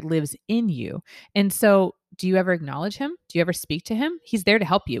Spirit lives in you. And so do you ever acknowledge him? Do you ever speak to him? He's there to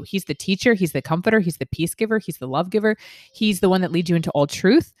help you. He's the teacher. He's the comforter. He's the peace giver. He's the love giver. He's the one that leads you into all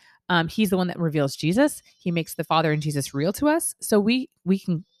truth. He's the one that reveals Jesus. He makes the Father and Jesus real to us. So we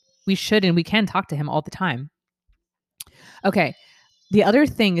should and we can talk to him all the time. Okay. The other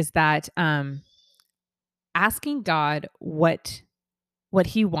thing is that asking God what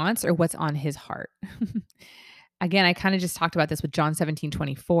he wants or what's on his heart. Again, I kind of just talked about this with John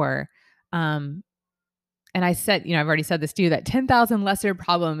 17:24. And I said, I've already said this to you, that 10,000 lesser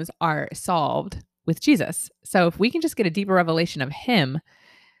problems are solved with Jesus. So if we can just get a deeper revelation of him,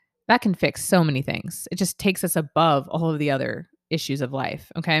 that can fix so many things. It just takes us above all of the other issues of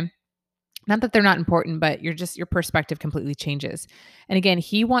life. Okay. Not that they're not important, but your perspective completely changes. And again,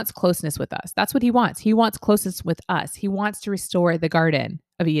 he wants closeness with us. That's what he wants. He wants closeness with us. He wants to restore the Garden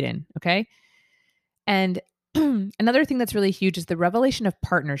of Eden. Okay. And another thing that's really huge is the revelation of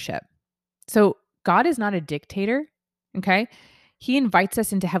partnership. So God is not a dictator. Okay. He invites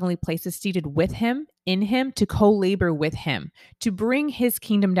us into heavenly places seated with him, in him, to co-labor with him, to bring his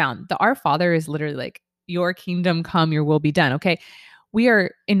kingdom down. The Our Father is literally like, your kingdom come, your will be done. Okay. We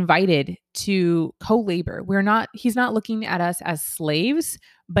are invited to co-labor. He's not looking at us as slaves,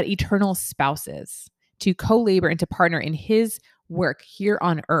 but eternal spouses, to co-labor and to partner in his work here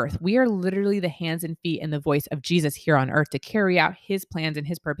on earth. We are literally the hands and feet and the voice of Jesus here on earth to carry out his plans and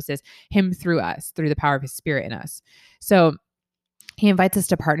his purposes, him through us, through the power of his spirit in us. So he invites us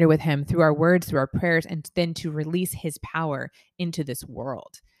to partner with him through our words, through our prayers, and then to release his power into this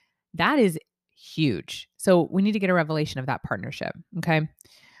world. That is huge. So we need to get a revelation of that partnership. Okay.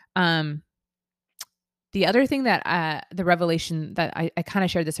 The other thing that the revelation that I kind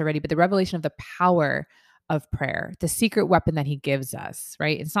of shared this already, but the revelation of the power of prayer, the secret weapon that he gives us,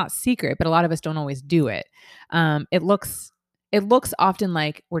 right? It's not secret, but a lot of us don't always do it. It looks often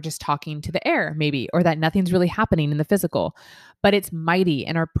like we're just talking to the air, maybe, or that nothing's really happening in the physical, but it's mighty.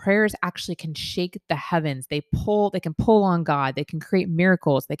 And our prayers actually can shake the heavens. They can pull on God. They can create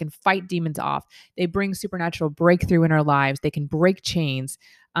miracles. They can fight demons off. They bring supernatural breakthrough in our lives. They can break chains.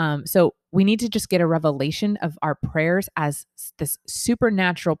 So we need to just get a revelation of our prayers as this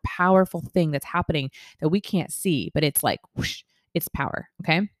supernatural, powerful thing that's happening that we can't see, but it's like, whoosh, it's power.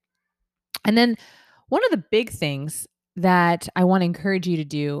 Okay. And then one of the big things that I want to encourage you to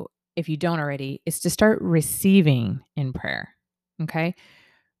do, if you don't already, is to start receiving in prayer. Okay.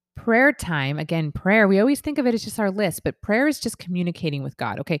 Prayer time, again, prayer, we always think of it as just our list, but prayer is just communicating with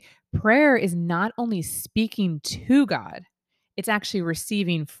God. Okay. Prayer is not only speaking to God, it's actually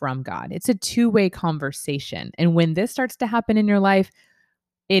receiving from God. It's a two-way conversation. And when this starts to happen in your life,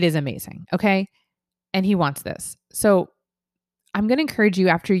 it is amazing. Okay. And he wants this. So I'm going to encourage you,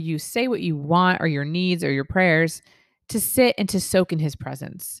 after you say what you want or your needs or your prayers, to sit and to soak in his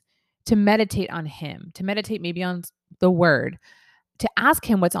presence, to meditate on him, to meditate maybe on the word, to ask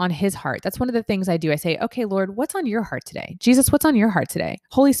him what's on his heart. That's one of the things I do. I say, okay, Lord, what's on your heart today? Jesus, what's on your heart today?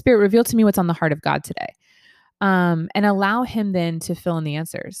 Holy Spirit, reveal to me what's on the heart of God today. And allow him then to fill in the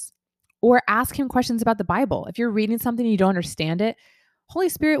answers, or ask him questions about the Bible. If you're reading something and you don't understand it, Holy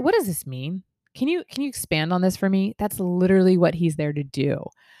Spirit, what does this mean? Can you expand on this for me? That's literally what he's there to do.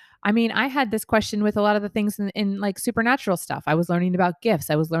 I mean, I had this question with a lot of the things in like supernatural stuff. I was learning about gifts.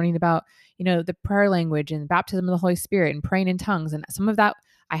 I was learning about, the prayer language and baptism of the Holy Spirit and praying in tongues. And some of that,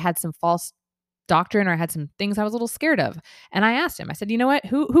 I had some false doctrine, or I had some things I was a little scared of. And I asked him, I said, you know what,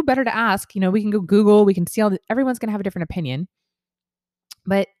 who better to ask? We can go Google, we can see everyone's going to have a different opinion.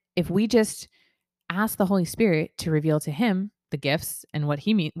 But if we just ask the Holy Spirit to reveal to him the gifts and what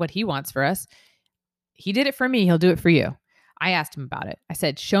he wants for us, he did it for me. He'll do it for you. I asked him about it. I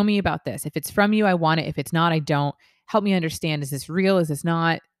said, show me about this. If it's from you, I want it. If it's not, I don't. Help me understand. Is this real? Is this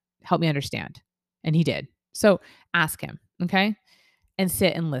not? Help me understand. And he did. So ask him. Okay. And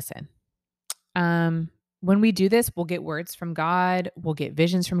sit and listen. When we do this, we'll get words from God. We'll get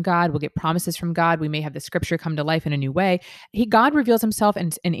visions from God. We'll get promises from God. We may have the scripture come to life in a new way. God reveals himself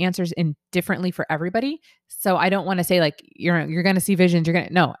and answers in differently for everybody. So I don't want to say like, you're going to see visions.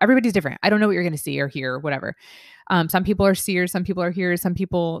 No, everybody's different. I don't know what you're going to see or hear or whatever. Some people are seers. Some people are hearers. Some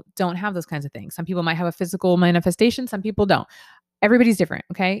people don't have those kinds of things. Some people might have a physical manifestation. Some people don't. Everybody's different.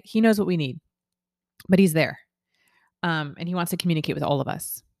 Okay. He knows what we need, but he's there. And he wants to communicate with all of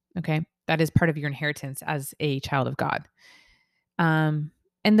us. Okay. That is part of your inheritance as a child of God. And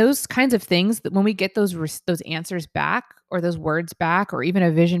those kinds of things, that when we get those answers back, or those words back, or even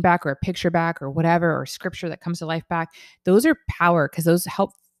a vision back, or a picture back, or whatever, or scripture that comes to life back, those are power, because those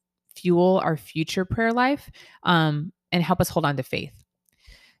help fuel our future prayer life, and help us hold on to faith.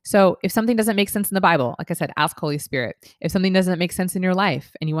 So if something doesn't make sense in the Bible, like I said, ask Holy Spirit. If something doesn't make sense in your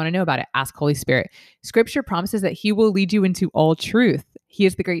life and you want to know about it, ask Holy Spirit. Scripture promises that he will lead you into all truth. He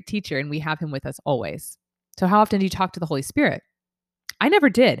is the great teacher, and we have him with us always. So how often do you talk to the Holy Spirit? I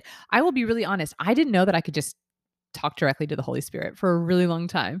never did. I will be really honest. I didn't know that I could just talk directly to the Holy Spirit for a really long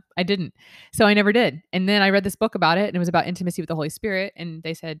time. I didn't. So I never did. And then I read this book about it, and it was about intimacy with the Holy Spirit. And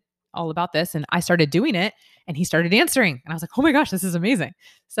they said all about this, and I started doing it, and he started answering. And I was like, oh my gosh, this is amazing.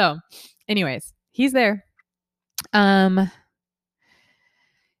 So anyways, he's there.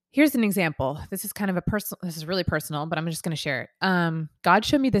 Here's an example. This is this is really personal, but I'm just going to share it. God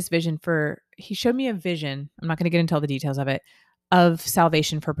showed me this vision he showed me a vision. I'm not going to get into all the details of it, of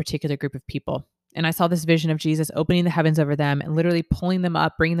salvation for a particular group of people. And I saw this vision of Jesus opening the heavens over them and literally pulling them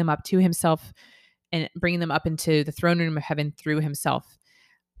up, bringing them up to himself, and bringing them up into the throne room of heaven through himself.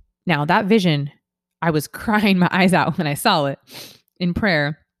 Now that vision, I was crying my eyes out when I saw it in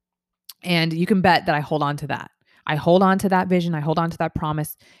prayer. And you can bet that I hold on to that. I hold on to that vision. I hold on to that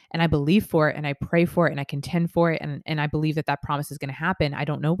promise, and I believe for it, and I pray for it, and I contend for it. And I believe that that promise is going to happen. I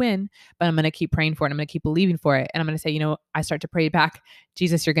don't know when, but I'm going to keep praying for it. I'm going to keep believing for it. And I'm going to say, I start to pray back,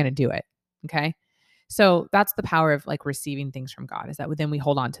 Jesus, you're going to do it. Okay. So that's the power of like receiving things from God, is that then we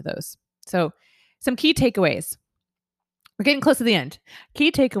hold on to those. So some key takeaways. We're getting close to the end.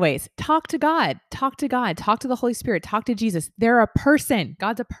 Key takeaways. Talk to God. Talk to God. Talk to the Holy Spirit. Talk to Jesus. They're a person.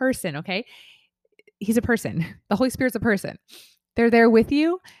 God's a person, okay? He's a person. The Holy Spirit's a person. They're there with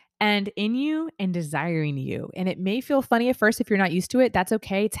you and in you and desiring you. And it may feel funny at first if you're not used to it. That's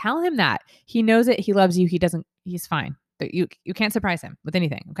okay. Tell him that. He knows it. He loves you. He's fine. You can't surprise him with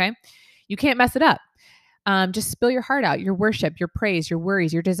anything, okay? You can't mess it up. Just spill your heart out, your worship, your praise, your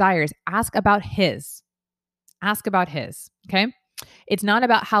worries, your desires. Ask about his. Ask about his, okay? It's not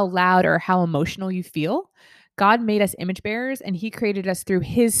about how loud or how emotional you feel. God made us image bearers and he created us through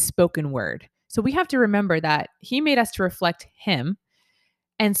his spoken word. So we have to remember that he made us to reflect him.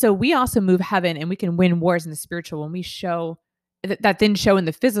 And so we also move heaven, and we can win wars in the spiritual when we show that then show in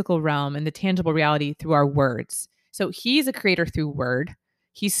the physical realm and the tangible reality through our words. So he's a creator through word.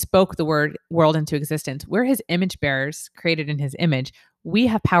 He spoke the world into existence. We're his image bearers, created in his image. We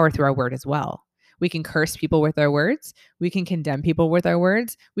have power through our word as well. We can curse people with our words. We can condemn people with our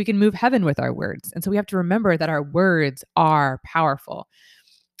words. We can move heaven with our words. And so we have to remember that our words are powerful.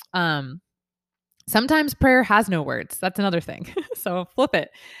 Sometimes prayer has no words. That's another thing. So flip it.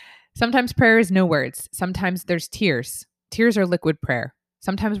 Sometimes prayer is no words. Sometimes there's tears. Tears are liquid prayer.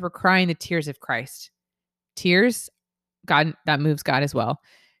 Sometimes we're crying the tears of Christ. Tears, God, that moves God as well.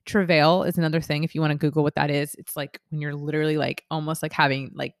 Travail is another thing. If you want to Google what that is, it's like when you're literally like almost like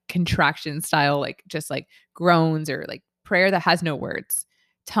having like contraction style, like just like groans, or like prayer that has no words.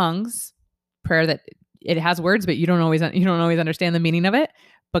 Tongues, prayer that it has words, but you don't always understand the meaning of it,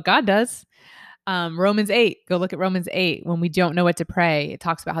 but God does. Romans 8, go look at Romans 8. When we don't know what to pray, it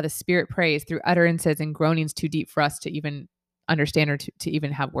talks about how the Spirit prays through utterances and groanings too deep for us to even understand or to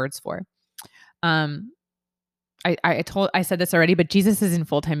even have words for. I said this already, but Jesus is in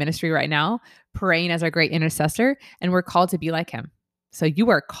full-time ministry right now, praying as our great intercessor, and we're called to be like him. So you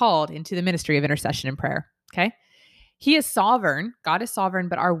are called into the ministry of intercession and prayer. Okay. He is sovereign. God is sovereign,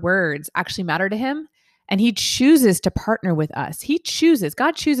 but our words actually matter to him. And he chooses to partner with us.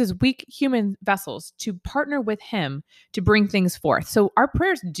 God chooses weak human vessels to partner with him to bring things forth. So our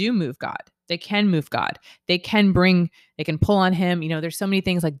prayers do move God. They can move God. They can pull on him. There's so many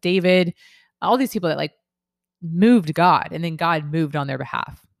things like David, all these people that like moved God, and then God moved on their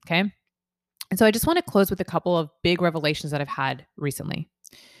behalf. Okay. And so I just want to close with a couple of big revelations that I've had recently.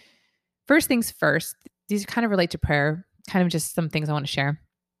 First things first, these kind of relate to prayer, kind of just some things I want to share.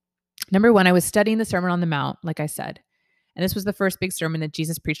 Number one, I was studying the Sermon on the Mount, like I said, and this was the first big sermon that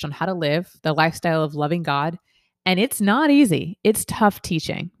Jesus preached on how to live the lifestyle of loving God. And it's not easy. It's tough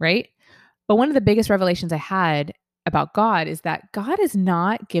teaching, right? But one of the biggest revelations I had about God is that God is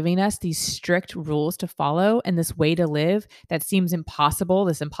not giving us these strict rules to follow and this way to live that seems impossible,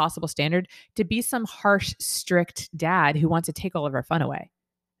 this impossible standard, to be some harsh, strict dad who wants to take all of our fun away.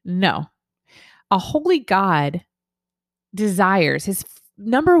 No. A holy God desires, his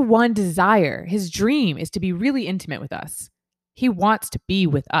number one desire, his dream is to be really intimate with us. He wants to be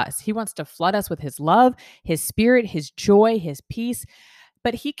with us. He wants to flood us with his love, his spirit, his joy, his peace.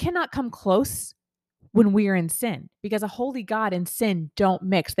 But he cannot come close when we are in sin, because a holy God and sin don't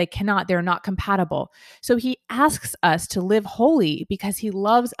mix. They're not compatible. So he asks us to live holy because he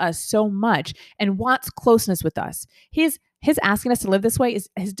loves us so much and wants closeness with us. His asking us to live this way is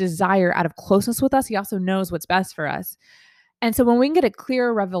his desire out of closeness with us. He also knows what's best for us. And so when we can get a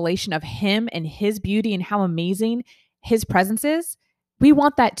clearer revelation of him and his beauty and how amazing his presence is, we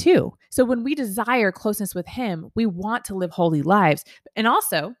want that too. So when we desire closeness with him, we want to live holy lives. And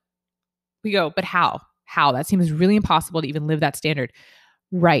also, we go, but how? How? That seems really impossible to even live that standard.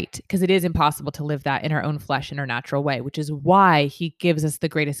 Right, because it is impossible to live that in our own flesh in our natural way, which is why he gives us the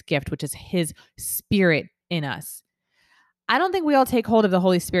greatest gift, which is his spirit in us. I don't think we all take hold of the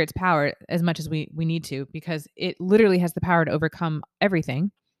Holy Spirit's power as much as we need to, because it literally has the power to overcome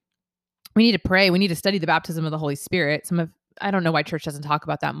everything. We need to pray. We need to study the baptism of the Holy Spirit. I don't know why church doesn't talk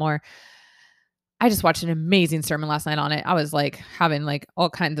about that more. I just watched an amazing sermon last night on it. I was like having like all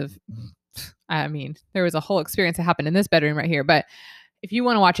kinds of, there was a whole experience that happened in this bedroom right here. But if you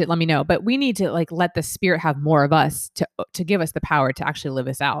want to watch it, let me know. But we need to like let the Spirit have more of us to give us the power to actually live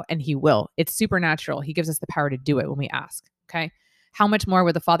this out. And he will. It's supernatural. He gives us the power to do it when we ask. Okay. How much more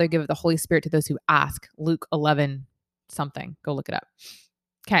would the Father give the Holy Spirit to those who ask? Luke 11 something. Go look it up.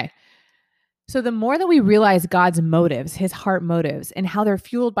 Okay. So the more that we realize God's motives, his heart motives, and how they're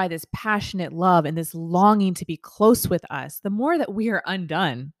fueled by this passionate love and this longing to be close with us, the more that we are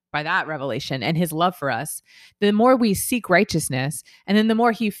undone by that revelation and his love for us, the more we seek righteousness. And then the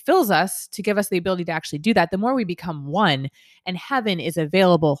more he fills us to give us the ability to actually do that, the more we become one and heaven is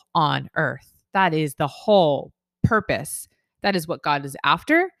available on earth. That is the whole purpose. That is what God is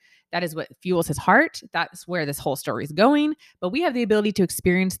after. That is what fuels his heart. That's where this whole story is going. But we have the ability to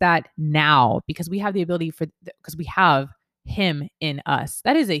experience that now because we have the ability because we have him in us.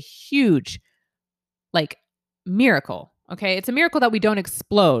 That is a huge, like, miracle. Okay. It's a miracle that we don't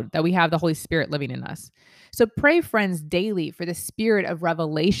explode, that we have the Holy Spirit living in us. So pray, friends, daily for the spirit of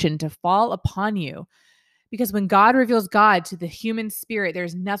revelation to fall upon you. Because when God reveals God to the human spirit,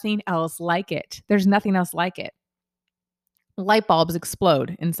 there's nothing else like it. There's nothing else like it. Light bulbs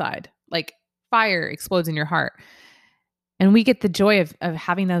explode inside, like fire explodes in your heart. And we get the joy of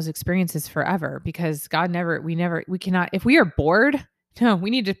having those experiences forever because we cannot, if we are bored, no, we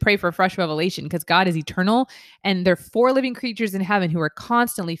need to pray for fresh revelation because God is eternal and there are 4 living creatures in heaven who are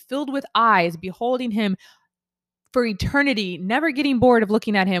constantly filled with eyes, beholding him for eternity, never getting bored of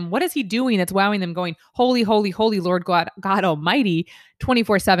looking at him. What is he doing that's wowing them, going, holy, holy, holy Lord God Almighty,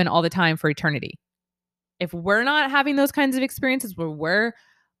 24/7 all the time for eternity? If we're not having those kinds of experiences where we're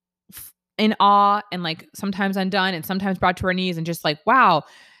in awe and like sometimes undone and sometimes brought to our knees and just like, wow,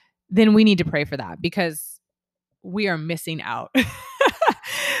 then we need to pray for that because we are missing out.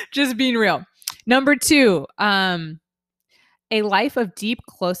 Just being real. Number 2, a life of deep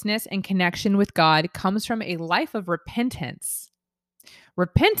closeness and connection with God comes from a life of repentance.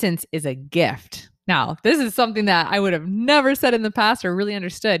 Repentance is a gift. Now, this is something that I would have never said in the past or really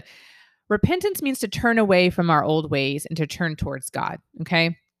understood. Repentance means to turn away from our old ways and to turn towards God.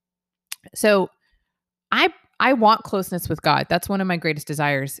 Okay. So I want closeness with God. That's one of my greatest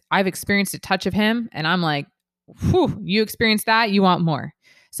desires. I've experienced a touch of him and I'm like, whew, you experienced that, you want more.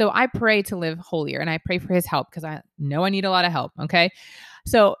 So I pray to live holier and I pray for his help because I know I need a lot of help. Okay.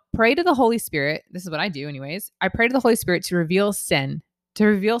 So pray to the Holy Spirit. This is what I do anyways. I pray to the Holy Spirit to reveal sin, to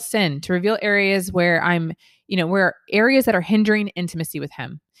reveal areas where where areas that are hindering intimacy with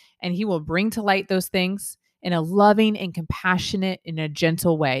him. And he will bring to light those things in a loving and compassionate, in a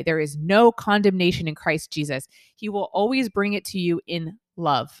gentle way. There is no condemnation in Christ Jesus. He will always bring it to you in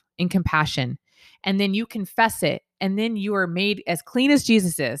love, in compassion. And then you confess it. And then you are made as clean as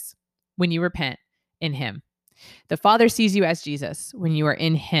Jesus is when you repent in him. The Father sees you as Jesus when you are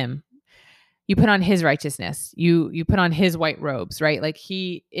in him. You put on his righteousness. You put on his white robes, right? Like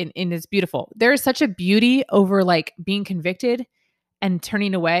it's beautiful. There is such a beauty over like being convicted and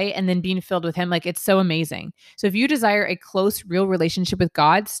turning away and then being filled with him. Like it's so amazing. So if you desire a close, real relationship with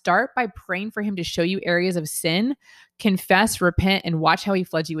God, start by praying for him to show you areas of sin, confess, repent, and watch how he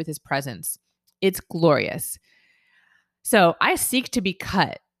floods you with his presence. It's glorious. So I seek to be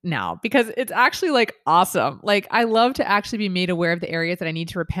cut now because it's actually like awesome. Like I love to actually be made aware of the areas that I need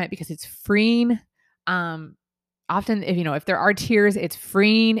to repent because it's freeing. Often if there are tears, it's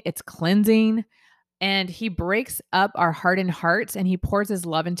freeing, it's cleansing. And he breaks up our hardened hearts and he pours his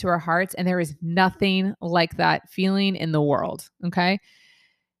love into our hearts. And there is nothing like that feeling in the world. Okay.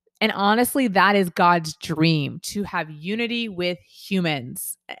 And honestly, that is God's dream, to have unity with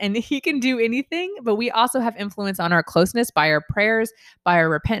humans. And he can do anything, but we also have influence on our closeness by our prayers, by our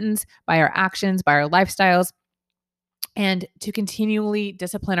repentance, by our actions, by our lifestyles, and to continually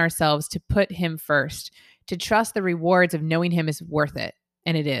discipline ourselves to put him first, to trust the rewards of knowing him is worth it.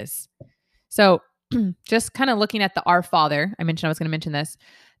 And it is. So just kind of looking at the Our Father, I was going to mention this.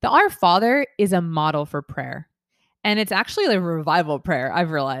 The Our Father is a model for prayer. And it's actually a revival prayer,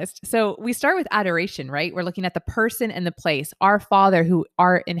 I've realized. So we start with adoration, right? We're looking at the person and the place. Our Father who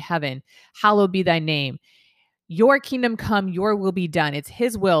art in heaven, hallowed be thy name. Your kingdom come, your will be done. It's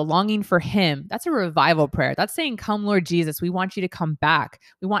his will, longing for him. That's a revival prayer. That's saying, come, Lord Jesus. We want you to come back.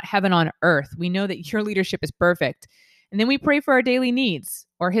 We want heaven on earth. We know that your leadership is perfect. And then we pray for our daily needs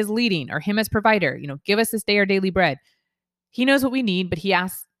or his leading or him as provider. Give us this day our daily bread. He knows what we need, but he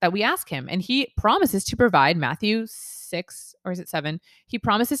asks that we ask him. And he promises to provide. Matthew 6, or is it 7? He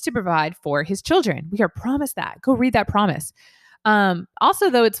promises to provide for his children. We are promised that. Go read that promise. Also,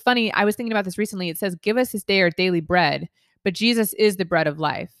 though, it's funny. I was thinking about this recently. It says, give us this day our daily bread, but Jesus is the bread of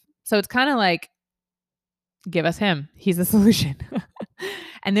life. So it's kind of like, give us him. He's the solution.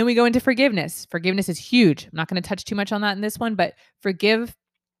 And then we go into forgiveness. Forgiveness is huge. I'm not going to touch too much on that in this one, but forgive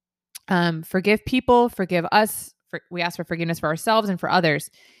people, forgive us. We ask for forgiveness for ourselves and for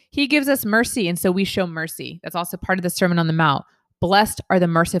others. He gives us mercy, and so we show mercy. That's also part of the Sermon on the Mount. Blessed are the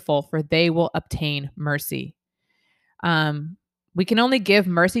merciful, for they will obtain mercy. We can only give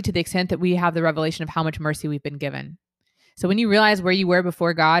mercy to the extent that we have the revelation of how much mercy we've been given. So when you realize where you were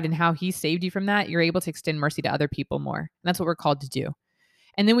before God and how he saved you from that, you're able to extend mercy to other people more. And that's what we're called to do.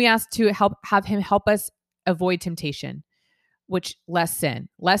 And then we ask to have him help us avoid temptation, which less sin.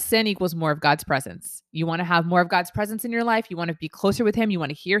 Less sin equals more of God's presence. You want to have more of God's presence in your life. You want to be closer with him. You want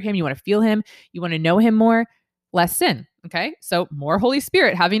to hear him. You want to feel him. You want to know him more. Less sin. Okay. So more Holy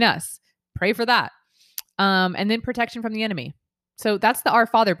Spirit having us. Pray for that. And then protection from the enemy. So that's the Our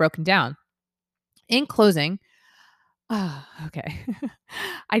Father broken down. In closing, okay.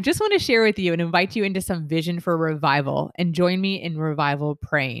 I just want to share with you and invite you into some vision for revival and join me in revival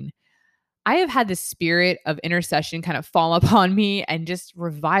praying. I have had this spirit of intercession kind of fall upon me, and just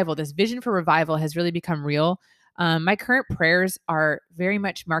revival, this vision for revival has really become real. My current prayers are very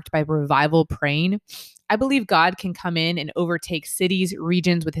much marked by revival praying. I believe God can come in and overtake cities,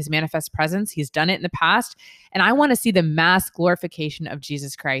 regions with his manifest presence. He's done it in the past. And I want to see the mass glorification of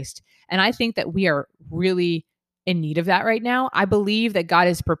Jesus Christ. And I think that we are really in need of that right now. I believe that God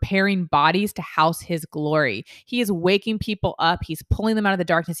is preparing bodies to house his glory. He is waking people up. He's pulling them out of the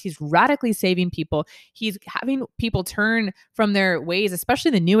darkness. He's radically saving people. He's having people turn from their ways,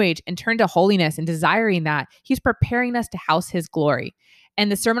 especially the new age, and turn to holiness and desiring that. He's preparing us to house his glory. And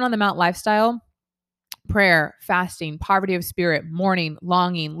the Sermon on the Mount lifestyle, prayer, fasting, poverty of spirit, mourning,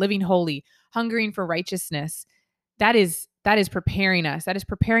 longing, living holy, hungering for righteousness, that is preparing us. That is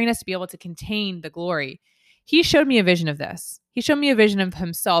preparing us to be able to contain the glory. He showed me a vision of this. He showed me a vision of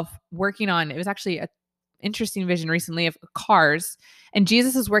himself working on, it was actually an interesting vision recently of cars. And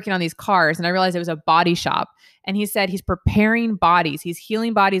Jesus is working on these cars. And I realized it was a body shop. And he said he's preparing bodies. He's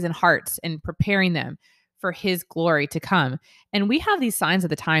healing bodies and hearts and preparing them for his glory to come. And we have these signs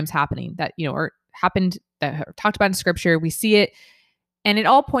of the times happening that, are happened, that are talked about in scripture. We see it. And it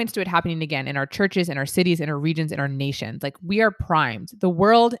all points to it happening again in our churches, in our cities, in our regions, in our nations. Like, we are primed. The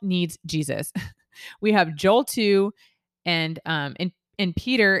world needs Jesus. We have Joel 2 and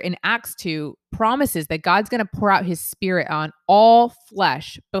Peter in Acts 2 promises that God's going to pour out his spirit on all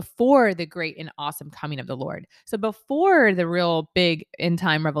flesh before the great and awesome coming of the Lord. So before the real big end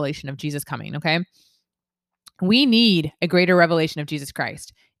time revelation of Jesus coming, okay? We need a greater revelation of Jesus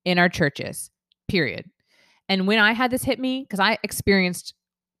Christ in our churches, period. And when I had this hit me, because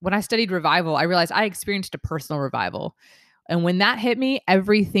when I studied revival, I realized I experienced a personal revival. And when that hit me,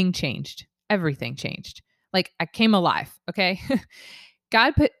 everything changed. Everything changed. Like, I came alive, okay?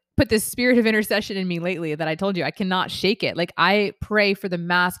 God put this spirit of intercession in me lately that I told you I cannot shake it. Like, I pray for the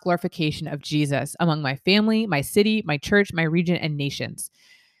mass glorification of Jesus among my family, my city, my church, my region, and nations.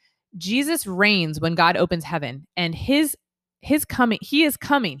 Jesus reigns when God opens heaven, and his coming, he is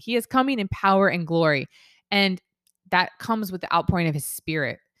coming in power and glory. And that comes with the outpouring of his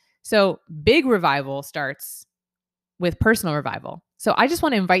spirit. So big revival starts with personal revival. So I just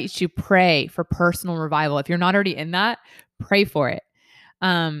want to invite you to pray for personal revival. If you're not already in that, pray for it.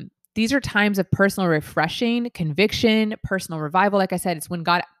 These are times of personal refreshing, conviction, personal revival. Like I said, it's when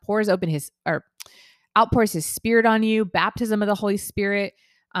God outpours his spirit on you, baptism of the Holy Spirit.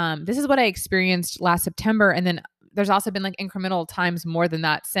 This is what I experienced last September. And then there's also been like incremental times more than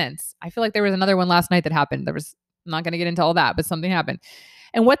that since. I feel like there was another one last night that happened. I'm not going to get into all that, but something happened.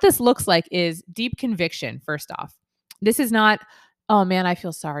 And what this looks like is deep conviction, first off. This is not, oh man, I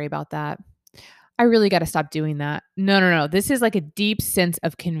feel sorry about that. I really got to stop doing that. No. This is like a deep sense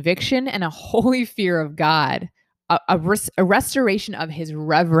of conviction and a holy fear of God, a restoration of his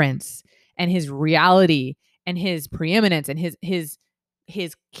reverence and his reality and his preeminence and his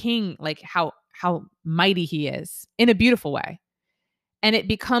king, like how mighty he is in a beautiful way. And it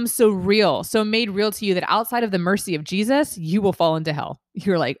becomes so real, so made real to you that outside of the mercy of Jesus, you will fall into hell.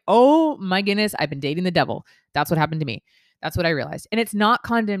 You're like, oh my goodness, I've been dating the devil. That's what happened to me. That's what I realized. And it's not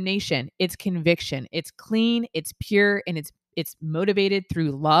condemnation. It's conviction. It's clean, it's pure, and it's motivated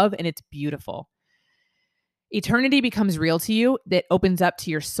through love, and it's beautiful. Eternity becomes real to you. That opens up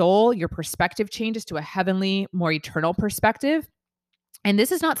to your soul. Your perspective changes to a heavenly, more eternal perspective. And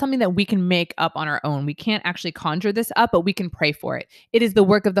this is not something that we can make up on our own. We can't actually conjure this up, but we can pray for it. It is the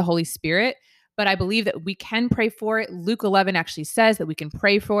work of the Holy Spirit, but I believe that we can pray for it. Luke 11 actually says that we can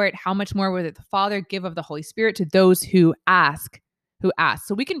pray for it. How much more will the Father give of the Holy Spirit to those who ask?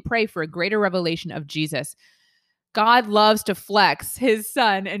 So we can pray for a greater revelation of Jesus. God loves to flex his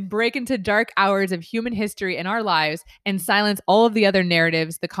son and break into dark hours of human history in our lives and silence all of the other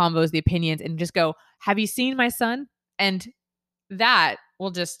narratives, the convos, the opinions, and just go, have you seen my son? And that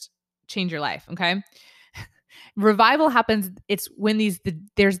will just change your life, okay? Revival happens, it's when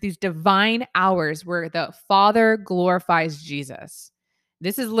there's these divine hours where the Father glorifies Jesus.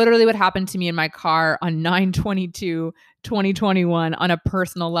 This is literally what happened to me in my car on 9/22/2021 on a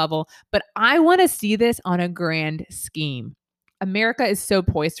personal level. But I want to see this on a grand scheme. America is so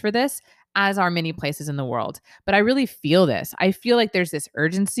poised for this, as are many places in the world. But I really feel this. I feel like there's this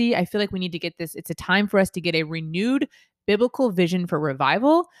urgency. I feel like we need to get this. It's a time for us to get a renewed biblical vision for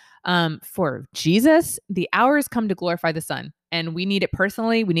revival, for Jesus. The hour has come to glorify the Son. And we need it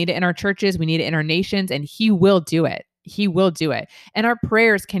personally. We need it in our churches. We need it in our nations. And He will do it. He will do it. And our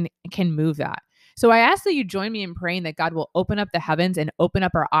prayers can move that. So I ask that you join me in praying that God will open up the heavens and open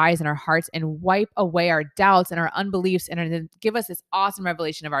up our eyes and our hearts and wipe away our doubts and our unbeliefs and give us this awesome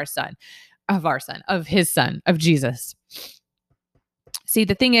revelation of His Son, of Jesus. See,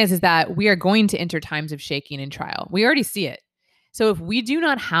 the thing is that we are going to enter times of shaking and trial. We already see it. So if we do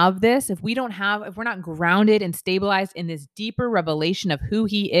not have this, if we're not grounded and stabilized in this deeper revelation of who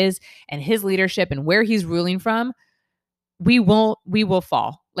He is and His leadership and where He's ruling from, we will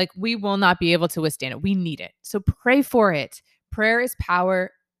fall. Like, we will not be able to withstand it. We need it. So pray for it. Prayer is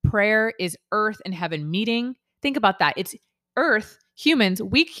power. Prayer is earth and heaven meeting. Think about that. It's earth, humans,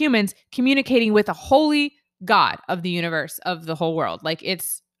 weak humans, communicating with a holy God of the universe, of the whole world. Like,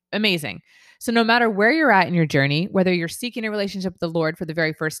 it's amazing. So no matter where you're at in your journey, whether you're seeking a relationship with the Lord for the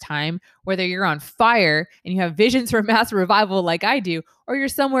very first time, whether you're on fire and you have visions for massive revival like I do, or you're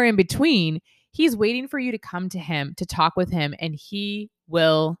somewhere in between, He's waiting for you to come to Him, to talk with Him, and He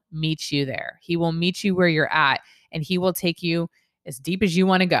will meet you there. He will meet you where you're at, and He will take you as deep as you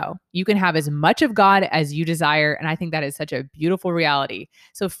want to go. You can have as much of God as you desire, and I think that is such a beautiful reality.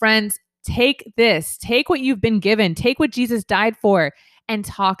 So friends, take this. Take what you've been given. Take what Jesus died for and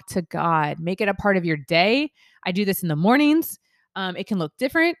talk to God. Make it a part of your day. I do this in the mornings. It can look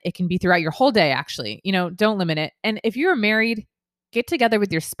different. It can be throughout your whole day, actually. Don't limit it. And if you're married, get together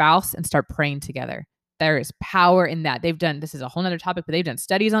with your spouse and start praying together. There is power in that. This is a whole nother topic, but they've done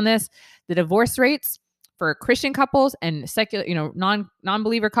studies on this. The divorce rates for Christian couples and secular,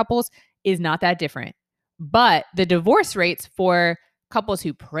 non-believer couples is not that different. But the divorce rates for couples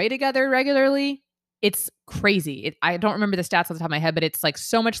who pray together regularly, it's crazy. I don't remember the stats off the top of my head, but it's like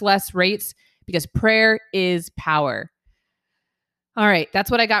so much less rates because prayer is power. All right,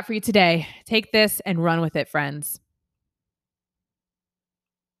 that's what I got for you today. Take this and run with it, friends.